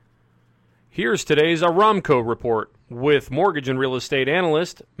Here's today's Aramco report with mortgage and real estate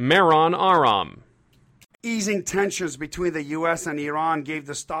analyst Mehran Aram. Easing tensions between the U.S. and Iran gave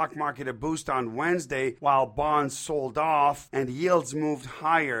the stock market a boost on Wednesday while bonds sold off and yields moved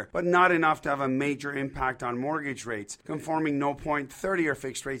higher, but not enough to have a major impact on mortgage rates. Conforming no-point 30-year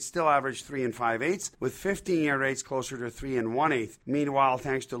fixed rates still average 3 5/8, with 15-year rates closer to 3 1/8. Meanwhile,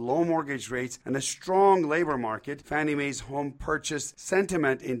 thanks to low mortgage rates and a strong labor market, Fannie Mae's home purchase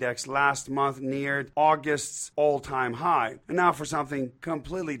sentiment index last month neared August's all-time high. And now for something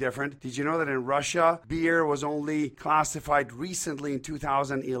completely different. Did you know that in Russia, beer was only classified recently in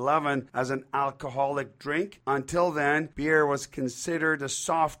 2011 as an alcoholic drink? Until then, beer was considered a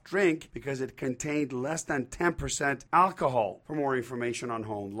soft drink because it contained less than 10% alcohol. For more information on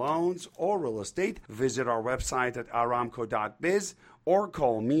home loans or real estate, visit our website at aramco.biz or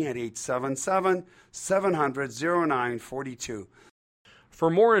call me at 877-700-0942. For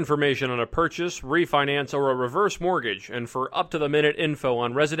more information on a purchase, refinance, or a reverse mortgage, and for up-to-the-minute info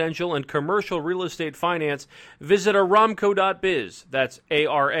on residential and commercial real estate finance, visit aramco.biz. That's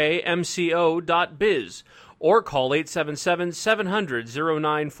ARAMCO.biz. Or call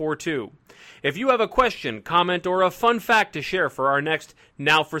 877-700-0942. If you have a question, comment, or a fun fact to share for our next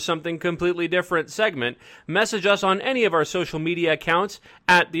Now for Something Completely Different segment, message us on any of our social media accounts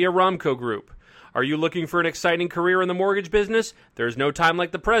at the Aramco Group. Are you looking for an exciting career in the mortgage business? There's no time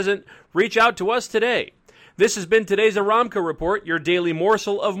like the present. Reach out to us today. This has been today's Aramco Report, your daily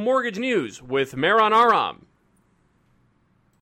morsel of mortgage news with Mehran Aram.